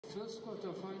First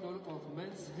quarter-final of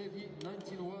men's heavy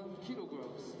 91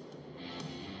 kilograms.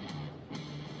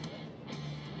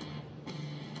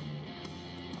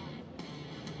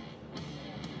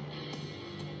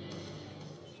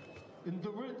 In the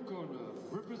red corner,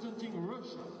 representing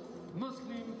Russia,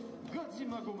 Muslim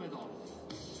Gadzhimagomedov.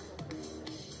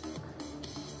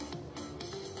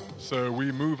 So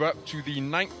we move up to the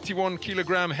 91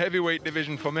 kilogram heavyweight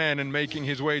division for men, and making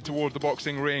his way towards the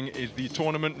boxing ring is the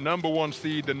tournament #1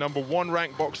 seed, the #1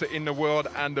 ranked boxer in the world,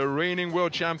 and the reigning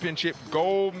world championship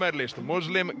gold medalist,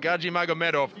 Muslim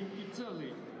Gadzhimagomedov,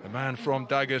 the man from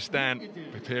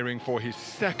Dagestan, preparing for his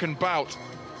second bout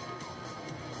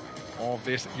of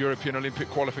this European Olympic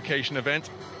qualification event.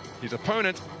 His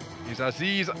opponent is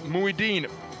Aziz Mouhiidine,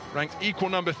 ranked equal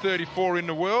number 34 in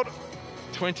the world,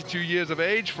 22 years of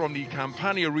age, from the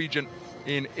Campania region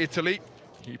in Italy.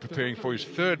 He's preparing for his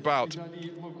third bout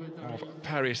of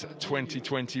Paris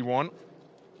 2021.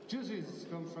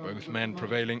 Both men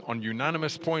prevailing on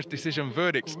unanimous points decision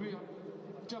verdicts.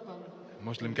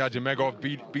 Muslim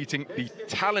Gadzhimagomedov beating the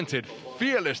talented,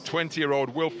 fearless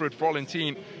 20-year-old Wilfred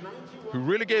Florentine, who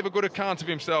really gave a good account of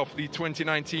himself, the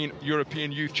 2019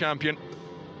 European Youth Champion,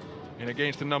 and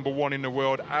against the #1 in the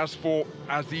world. As for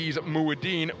Aziz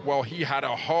Mouhiidine, well, he had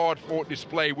a hard-fought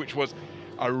display, which was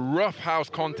a rough house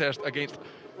contest against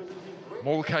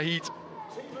Mouhiidine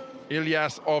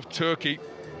Ilyas of Turkey.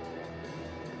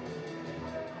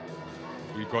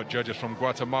 We've got judges from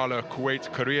Guatemala,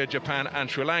 Kuwait, Korea, Japan, and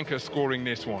Sri Lanka scoring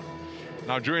this one.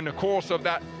 Now, during the course of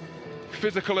that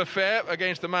physical affair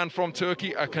against the man from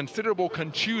Turkey, a considerable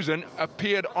contusion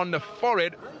appeared on the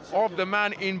forehead of the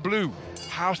man in blue.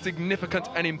 How significant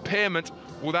an impairment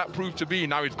will that prove to be?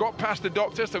 Now, he's got past the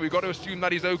doctor, so we've got to assume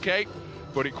that he's okay,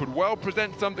 but it could well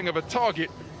present something of a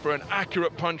target for an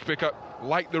accurate punch picker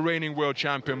like the reigning world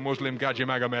champion Muslim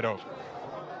Gadzhimagomedov.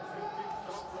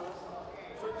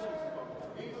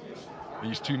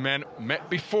 These two men met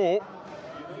before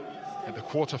at the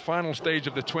quarter-final stage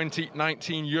of the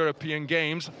 2019 European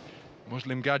Games.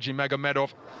 Muslim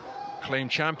Gadzhimagomedov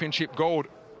claimed championship gold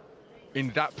in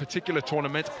that particular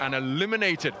tournament and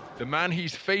eliminated the man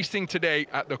he's facing today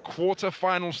at the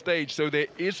quarter-final stage. So there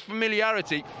is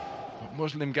familiarity, but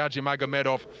Muslim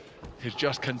Gadzhimagomedov has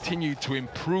just continued to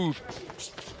improve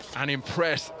and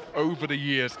impress over the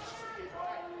years.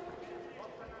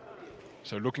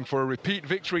 So looking for a repeat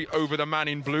victory over the man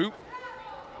in blue.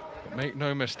 But make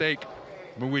no mistake,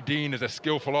 Mouhiidine is a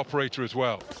skillful operator as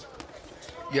well.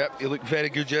 Yep, he looked very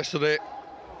good yesterday,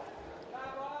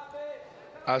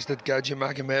 as did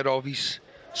Gadzhimagomedov. He's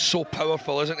so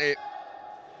powerful, isn't he?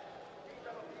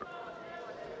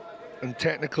 And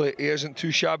technically, he isn't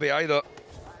too shabby either.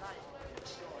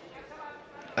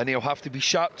 And he'll have to be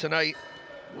sharp tonight,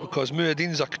 because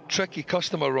Mouhiidine's a tricky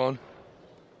customer, Ron.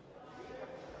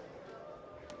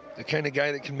 The kind of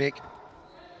guy that can make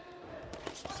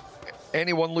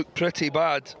anyone look pretty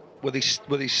bad with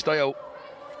his style.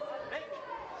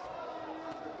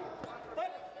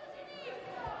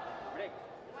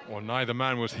 Well, neither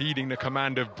man was heeding the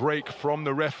command of break from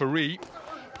the referee.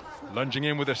 Lunging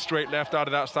in with a straight left out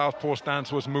of that southpaw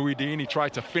stance was Mouhiidine. He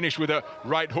tried to finish with a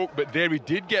right hook, but there he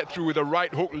did get through with a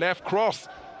right hook left cross.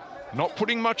 Not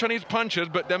putting much on his punches,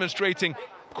 but demonstrating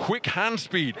quick hand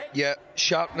speed. Yeah,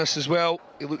 sharpness as well.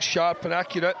 He looks sharp and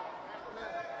accurate.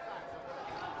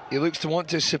 He looks to want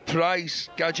to surprise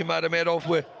Gadzhimagomedov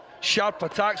with sharp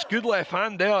attacks. Good left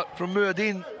hand there from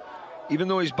Mouhiidine, even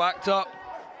though he's backed up.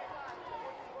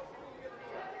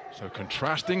 So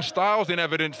contrasting styles in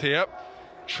evidence here.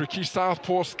 Tricky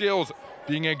southpaw skills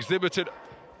being exhibited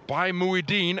by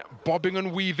Mouhiidine, bobbing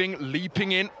and weaving,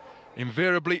 leaping in,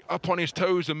 invariably up on his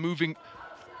toes and moving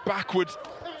backwards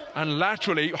and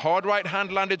laterally. Hard right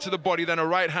hand landed to the body, then a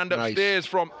right hand upstairs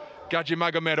from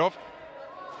Gadzhimagomedov.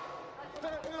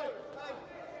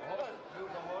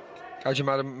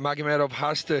 Gadzhimagomedov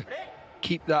has to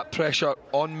keep that pressure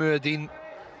on Mouhiidine,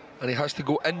 and he has to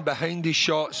go in behind his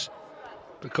shots,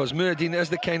 because Mouhiidine is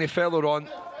the kind of fellow, on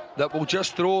that will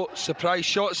just throw surprise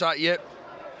shots at you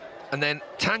and then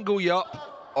tangle you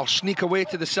up or sneak away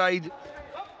to the side.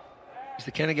 He's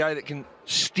the kind of guy that can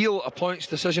steal a points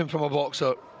decision from a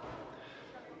boxer.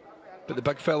 But the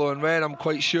big fellow in red, I'm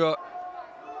quite sure,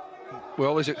 with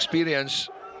all his experience.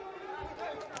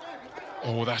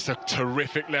 Oh, that's a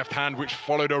terrific left hand, which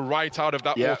followed a right out of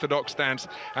that orthodox stance.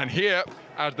 And here,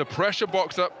 as the pressure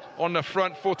boxer on the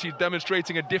front foot, he's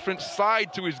demonstrating a different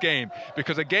side to his game,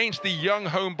 because against the young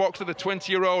home boxer, the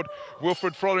 20-year-old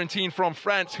Wilfred Florentine from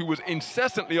France, who was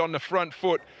incessantly on the front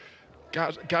foot,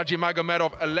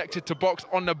 Gadzhimagomedov elected to box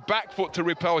on the back foot to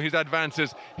repel his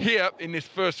advances. Here, in this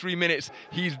first 3 minutes,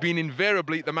 he's been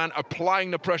invariably the man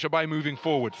applying the pressure by moving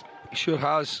forwards. He sure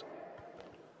has.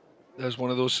 There's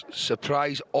one of those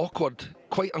surprise, awkward,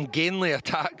 quite ungainly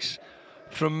attacks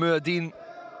from Mouhiidine.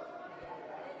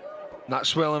 That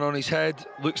swelling on his head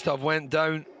looks to have went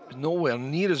down. Nowhere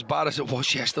near as bad as it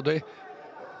was yesterday.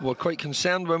 We were quite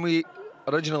concerned when we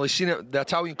originally seen it. The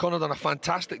Italian corner done a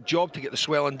fantastic job to get the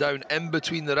swelling down in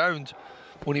between the round.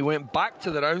 When he went back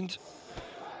to the round,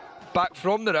 back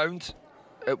from the round,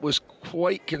 it was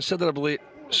quite considerably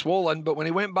swollen, but when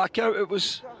he went back out, it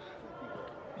was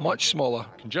much smaller.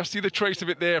 You can just see the trace of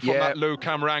it there from that low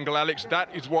camera angle, Alex. That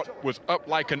is what was up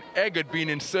like an egg had been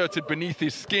inserted beneath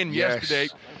his skin yesterday.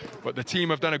 But the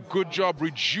team have done a good job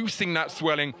reducing that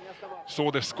swelling. Saw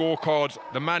the scorecards,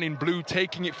 the man in blue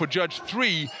taking it for judge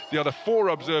 3, the other 4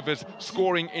 observers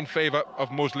scoring in favor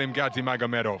of Muslim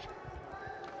Gadzhimagomedov.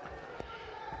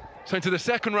 So into the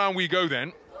second round we go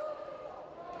then.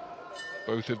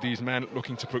 Both of these men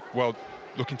looking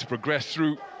to progress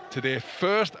through to their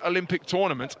first Olympic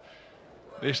tournament.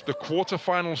 This, the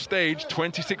quarter-final stage.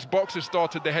 26 boxers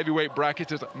started the heavyweight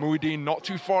bracket, as Mouhiidine not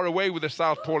too far away with the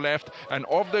southpaw left. And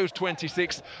of those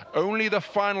 26, only the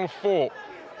final 4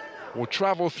 will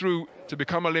travel through to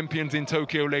become Olympians in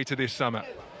Tokyo later this summer.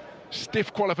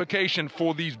 Stiff qualification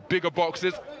for these bigger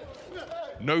boxers.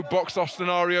 No box-off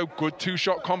scenario. Good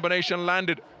 2-shot combination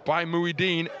landed by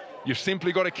Mouhiidine. You've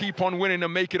simply got to keep on winning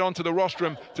and make it onto the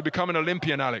rostrum to become an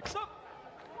Olympian, Alex.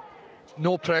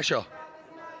 No pressure.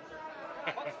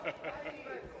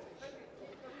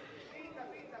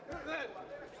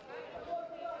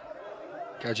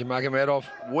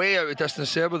 Gadzhimagomedov way out of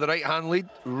distance there with the right-hand lead.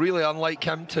 Really unlike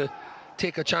him to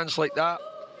take a chance like that.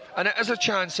 And it is a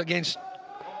chance against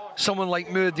someone like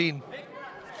Mouhiidine,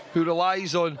 who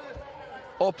relies on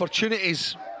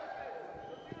opportunities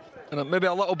and maybe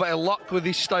a little bit of luck with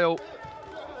his style.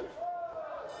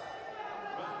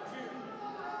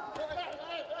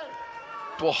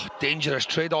 Oh, dangerous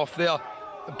trade-off there.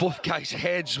 Both guys'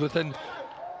 heads within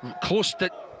close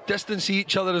distance to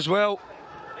each other as well.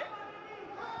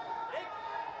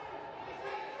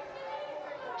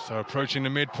 So approaching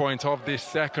the midpoint of this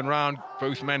second round,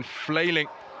 both men flailing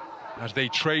as they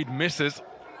trade misses.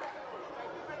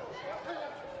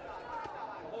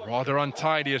 Rather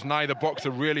untidy as neither boxer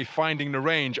really finding the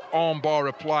range. Armbar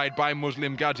applied by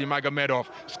Muslim Gadzhimagomedov.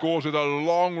 Scores with a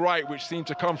long right, which seemed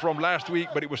to come from last week,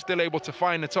 but it was still able to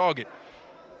find the target.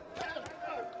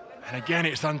 And again,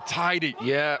 it's untidy.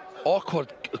 Yeah,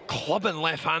 awkward clubbing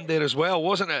left hand there as well,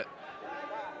 wasn't it?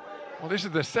 Well, this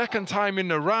is the second time in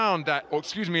the round that, or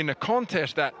excuse me, in the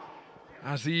contest that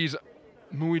Aziz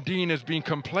Mouhiidine has been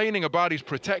complaining about his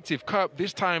protective cup.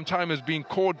 This time has been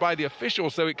called by the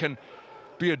official so it can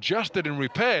be adjusted and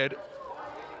repaired.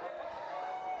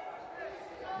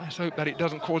 Let's hope that it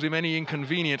doesn't cause him any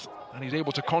inconvenience and he's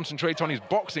able to concentrate on his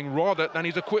boxing rather than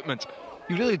his equipment.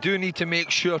 You really do need to make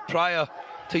sure prior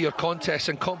to your contests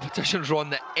and competitions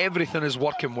run that everything is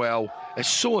working well. It's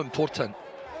so important.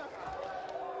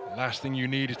 Last thing you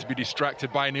need is to be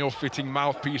distracted by an ill-fitting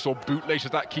mouthpiece or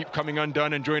bootlaces that keep coming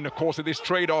undone, and during the course of this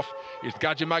trade-off, it's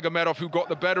Gadzhimagomedov who got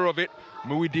the better of it.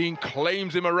 Mouhiidine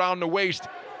claims him around the waist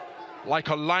like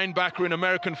a linebacker in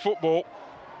American football.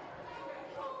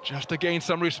 Just to gain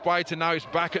some respite, and now it's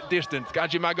back at distance.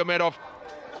 Gadzhimagomedov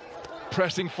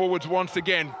pressing forwards once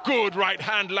again. Good right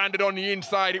hand landed on the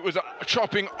inside. It was a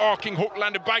chopping, arcing hook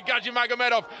landed by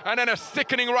Gadzhimagomedov, and then a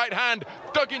sickening right hand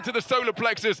dug into the solar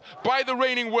plexus by the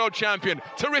reigning world champion.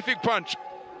 Terrific punch.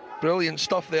 Brilliant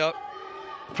stuff there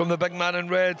from the big man in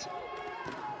red.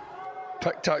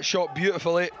 Picked that shot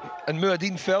beautifully, and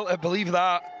Mouhiidine felt it, believe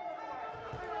that.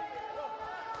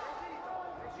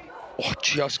 Oh,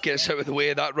 just gets out of the way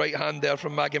of that right hand there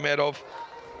from Magomedov.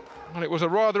 Well, it was a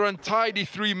rather untidy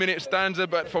 3-minute stanza,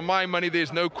 but for my money,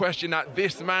 there's no question that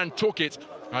this man took it.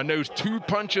 And those 2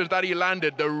 punches that he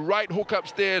landed, the right hook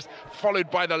upstairs, followed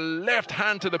by the left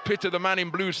hand to the pit of the man in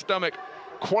blue's stomach.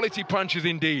 Quality punches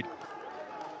indeed.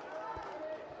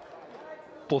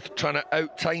 Both trying to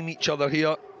out-time each other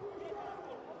here.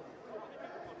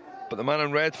 But the man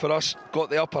in red for us got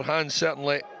the upper hand,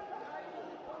 certainly.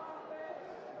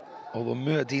 Although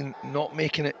Mouhiidine not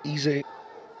making it easy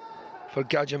for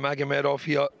Gadzhimagomedov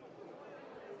here.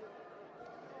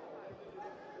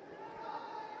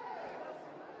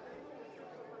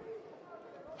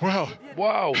 Well,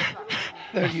 wow,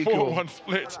 there you go. 4-1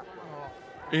 split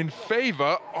in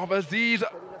favour of Aziz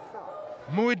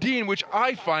Mouhiidine, which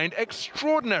I find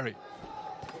extraordinary.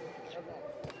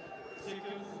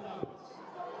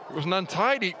 It was an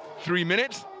untidy 3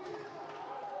 minutes.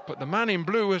 but the man in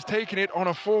blue has taken it on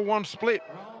a 4-1 split.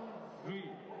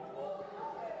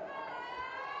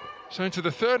 So into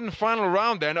the third and final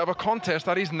round then of a contest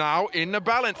that is now in the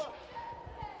balance.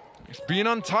 It's been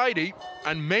untidy,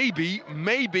 and maybe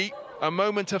a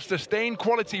moment of sustained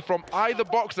quality from either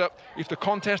boxer. If the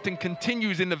contesting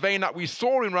continues in the vein that we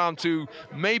saw in round 2,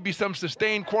 maybe some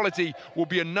sustained quality will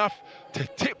be enough to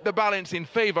tip the balance in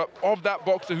favor of that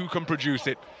boxer who can produce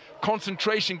it.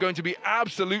 Concentration going to be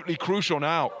absolutely crucial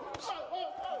now.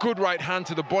 Good right hand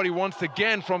to the body once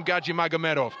again from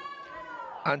Gadzhimagomedov.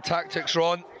 And tactics,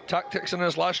 Ron. Tactics in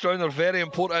his last round are very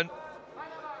important.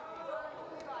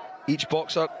 Each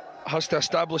boxer has to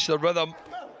establish their rhythm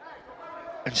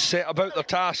and set about their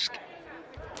task.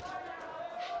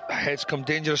 The heads come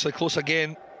dangerously close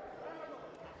again.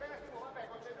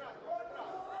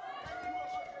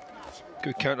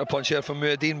 Good counter punch here from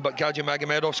Mouhiidine, but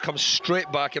Gadzhimagomedov comes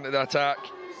straight back into the attack.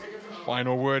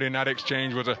 Final word in that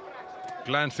exchange was a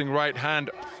glancing right hand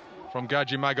from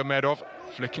Gadzhimagomedov.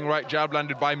 Flicking right jab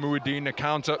landed by Mouhiidine. The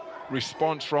counter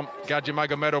response from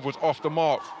Gadzhimagomedov was off the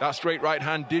mark. That straight right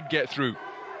hand did get through.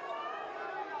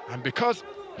 And because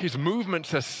his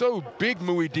movements are so big,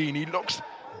 Mouhiidine, he looks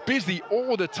busy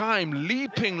all the time,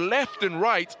 leaping left and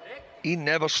right. He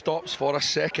never stops for a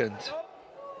second.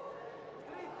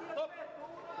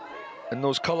 And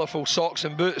those colourful socks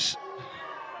and boots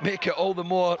make it all the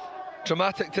more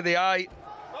dramatic to the eye.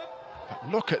 But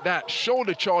look at that,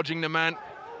 shoulder charging the man,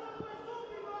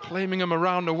 claiming him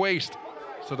around the waist.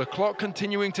 So the clock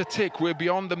continuing to tick. We're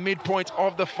beyond the midpoint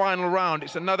of the final round.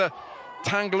 It's another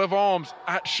tangle of arms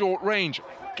at short range.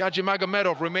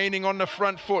 Gadzhimagomedov remaining on the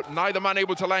front foot. Neither man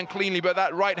able to land cleanly, but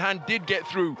that right hand did get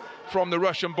through from the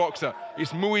Russian boxer.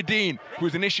 It's Mouhiidine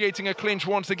who's initiating a clinch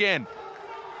once again.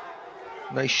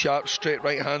 Nice sharp straight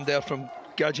right hand there from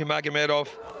Gadzhimagomedov.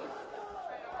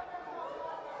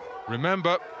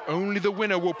 Remember, only the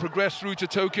winner will progress through to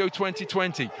Tokyo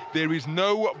 2020. There is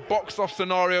no box-off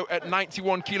scenario at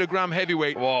 91 kilogram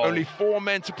heavyweight. Whoa. Only 4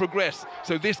 men to progress.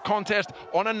 So this contest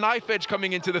on a knife edge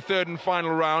coming into the third and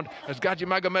final round, as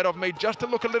Gadzhimagomedov made just to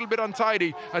look a little bit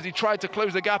untidy as he tried to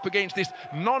close the gap against this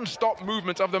non-stop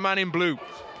movement of the man in blue.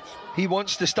 He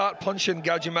wants to start punching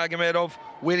Gadzhimagomedov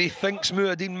where he thinks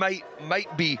Mouhiidine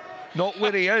might be, not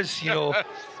where he is, you know.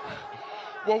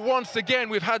 Well, once again,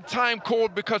 we've had time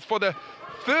called because for the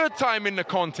third time in the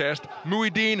contest,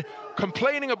 Mouhiidine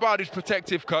complaining about his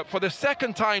protective cut. For the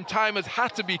second time, time has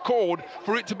had to be called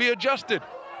for it to be adjusted.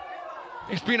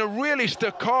 It's been a really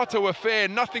staccato affair,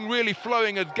 nothing really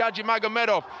flowing as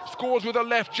Gadzhimagomedov scores with a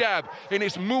left jab. And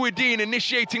it's Mouhiidine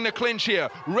initiating the clinch here,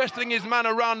 wrestling his man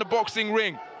around the boxing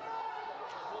ring.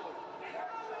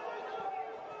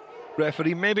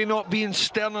 Referee maybe not being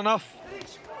stern enough.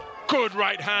 Good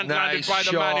right hand landed by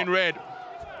the man in red.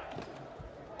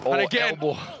 Oh, and again,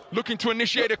 elbow. Looking to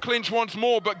initiate a clinch once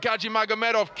more, but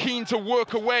Gadzhimagomedov keen to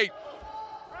work away.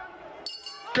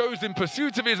 Goes in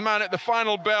pursuit of his man at the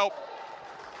final bell.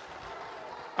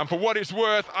 And for what it's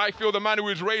worth, I feel the man who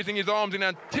is raising his arms in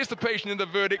anticipation of the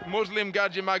verdict, Muslim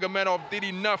Gadzhimagomedov, did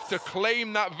enough to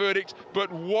claim that verdict.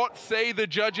 But what say the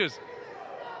judges?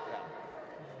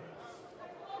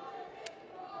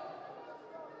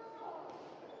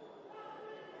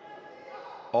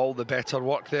 All the better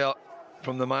work there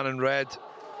from the man in red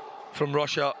from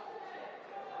Russia.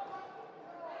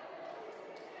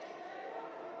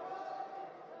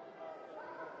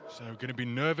 So going to be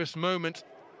nervous moment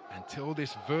until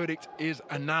this verdict is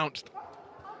announced.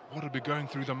 What will be going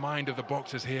through the mind of the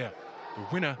boxers here? The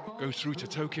winner goes through to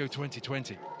Tokyo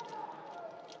 2020.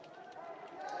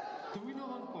 The winner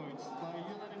on points by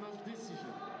unanimous decision.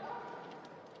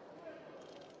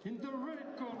 In the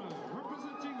red corner,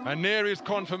 representing... And there is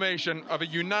confirmation of a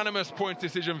unanimous points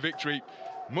decision victory.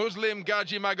 Muslim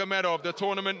Gadzhimagomedov, the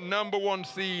tournament #1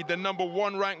 seed, the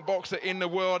 #1 ranked boxer in the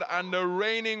world and the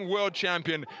reigning world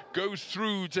champion, goes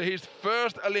through to his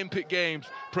first Olympic Games,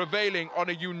 prevailing on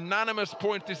a unanimous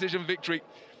points decision victory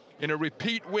in a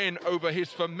repeat win over his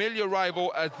familiar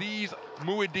rival Aziz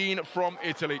Mouhiidine from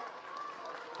Italy.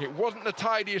 It wasn't the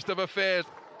tidiest of affairs,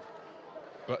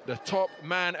 but the top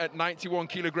man at 91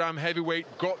 kilogram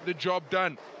heavyweight got the job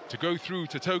done to go through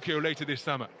to Tokyo later this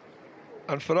summer.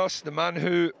 And for us, the man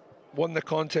who won the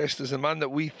contest is the man that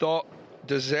we thought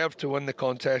deserved to win the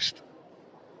contest.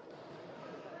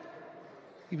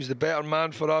 He was the better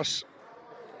man for us.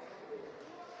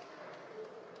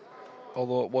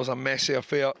 Although it was a messy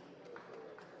affair,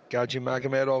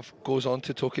 Gadzhimagomedov goes on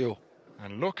to Tokyo.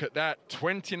 And look at that,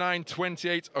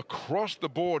 29-28 across the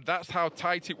board. That's how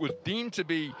tight it was deemed to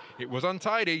be. It was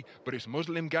untidy, but it's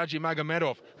Muslim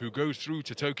Gadzhimagomedov who goes through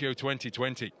to Tokyo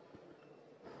 2020.